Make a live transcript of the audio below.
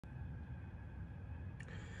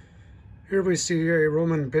Here we see a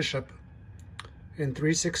Roman bishop in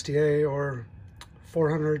 360 A, or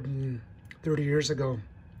 430 years ago,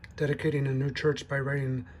 dedicating a new church by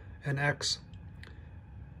writing an X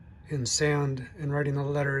in sand and writing the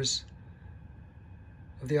letters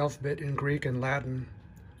of the alphabet in Greek and Latin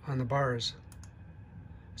on the bars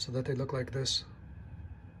so that they look like this.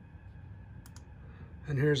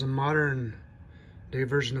 And here's a modern day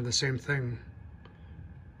version of the same thing,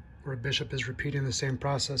 where a bishop is repeating the same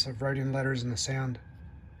process of writing letters in the sand.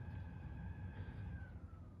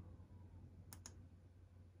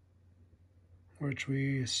 Which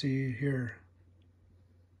we see here.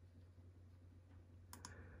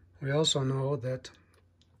 We also know that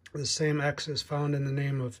the same X is found in the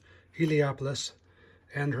name of Heliopolis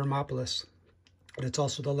and Hermopolis. And it's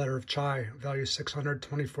also the letter of Chi, value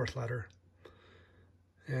 624th letter.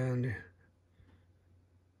 And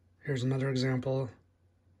here's another example.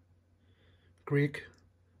 Greek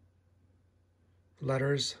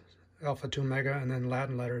letters, alpha to omega, and then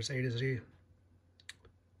Latin letters, A to Z.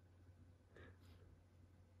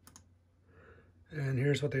 And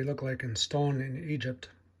here's what they look like in stone in Egypt.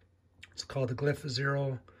 It's called the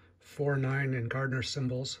glyph 049 in Gardner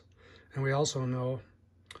symbols. And we also know,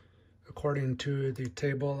 according to the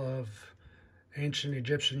table of ancient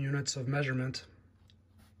Egyptian units of measurement,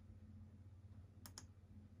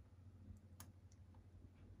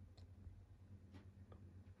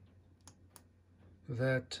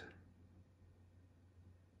 that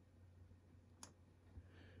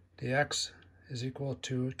the X is equal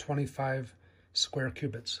to 25 square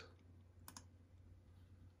cubits.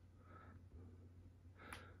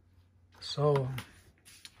 So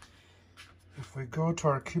if we go to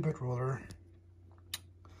our cubit ruler,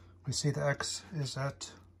 we see the X is at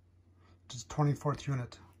the 24th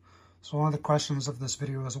unit. So one of the questions of this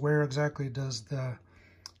video is, where exactly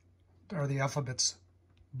are the alphabets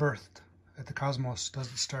birthed at the cosmos? Does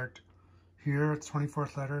it start here at the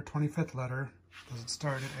 24th letter, 25th letter? Does it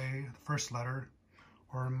start at A, the first letter,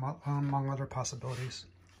 or among other possibilities?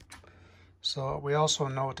 So what we also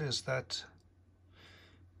note is that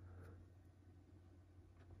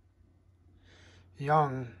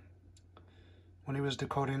Young, when he was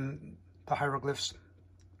decoding the hieroglyphs,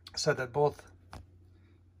 said that both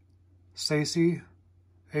Sayce,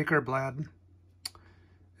 Akerblad,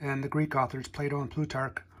 and the Greek authors, Plato and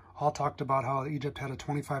Plutarch, all talked about how Egypt had a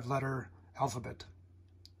 25-letter alphabet.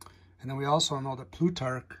 And then we also know that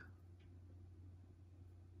Plutarch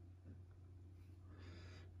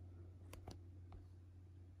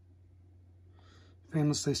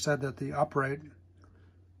famously said that the upright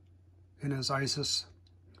in his Isis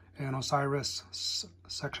and Osiris,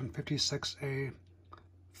 section 56A5,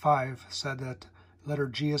 said that letter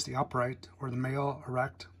G is the upright, or the male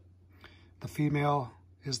erect. The female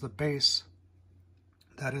is the base,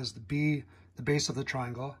 that is the B, the base of the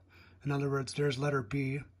triangle. In other words, there's letter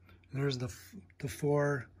B, and there's the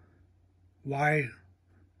four Y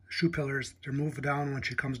shoe pillars. They're moved down when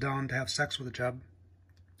she comes down to have sex with a Jeb.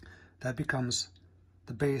 That becomes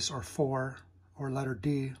the base, or 4, or letter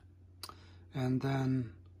D. And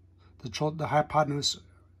then the hypotenuse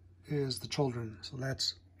is the children. So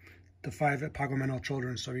that's the 5 epagamental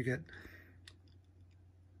children. So you get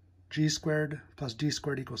G squared plus D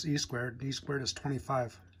squared equals E squared. D squared is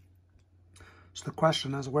 25. So the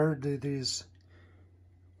question is, where do these,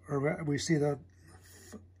 or we see the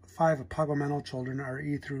 5 epagamental children are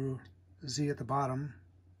E through Z at the bottom.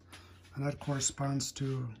 And that corresponds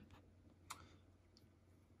to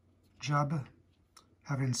Jeb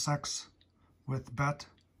having sex with Bet,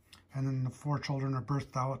 and then the 4 children are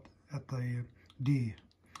birthed out at the D.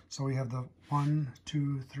 So we have the 1,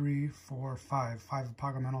 2, 3, 4, 5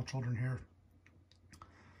 epagamental children here.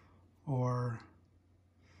 Or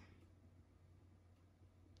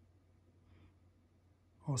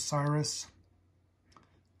Osiris,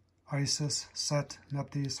 Isis, Set,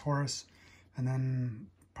 Nephthys, Horus, and then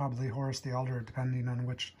probably Horus the Elder, depending on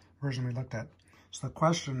which version we looked at. So the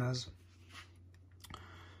question is,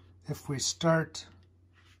 if we start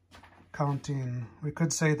counting, we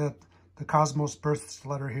could say that the cosmos births the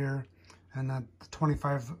letter here, and that the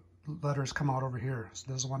 25 letters come out over here. So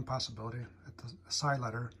there's one possibility at the psi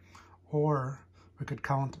letter. Or we could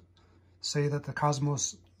count, say that the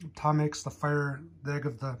cosmos, Tom makes the egg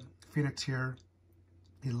of the phoenix here,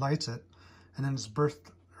 he lights it, and then it's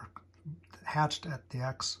birthed, or hatched at the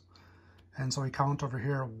X. And so we count over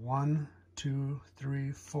here, 1, 2,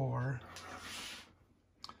 3, 4,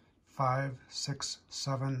 5, 6,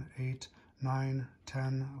 7, 8, 9,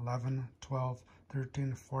 10, 11, 12,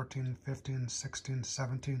 13, 14, 15, 16,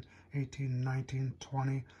 17, 18, 19,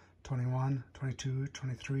 20, 21, 22,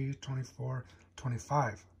 23, 24,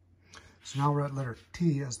 25. So now we're at letter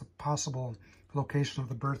T as the possible location of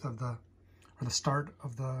the birth of or the start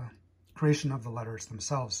of the creation of the letters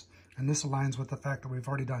themselves. And this aligns with the fact that we've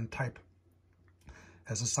already done type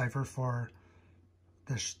as a cipher for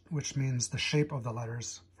this, which means the shape of the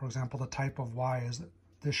letters. For example, the type of Y is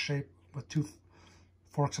this shape with two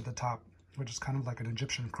forks at the top, which is kind of like an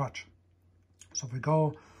Egyptian crutch. So if we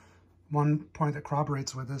go, one point that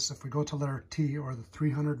corroborates with this, if we go to letter T, or the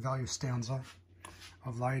 300 value stanza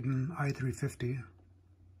of Leiden I-350.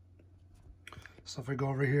 So if we go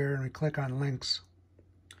over here and we click on links,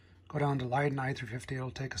 go down to Leiden I-350,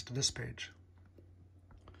 it'll take us to this page.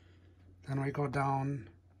 Then we go down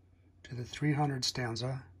to the 300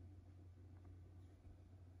 stanza,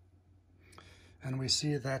 and we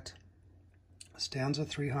see that stanza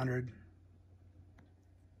 300,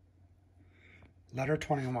 letter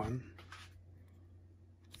 21,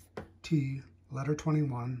 T, letter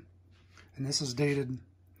 21, and this is dated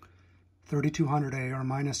 3200A or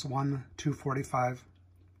minus 1/245.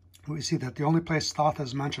 We see that the only place Thoth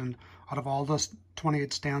is mentioned out of all those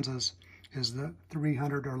 28 stanzas is the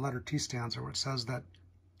 300 or letter T stanza, where it says that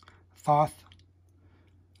Thoth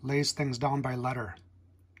lays things down by letter.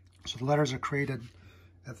 So the letters are created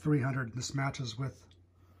at 300. This matches with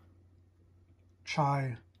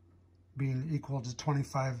Chai being equal to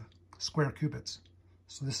 25 square cubits.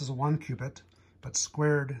 So this is a 1 cubit, but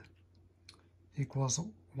squared equals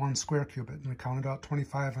 1 square cubit. And we counted out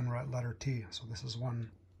 25 and we're at letter T. So this is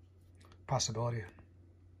one possibility.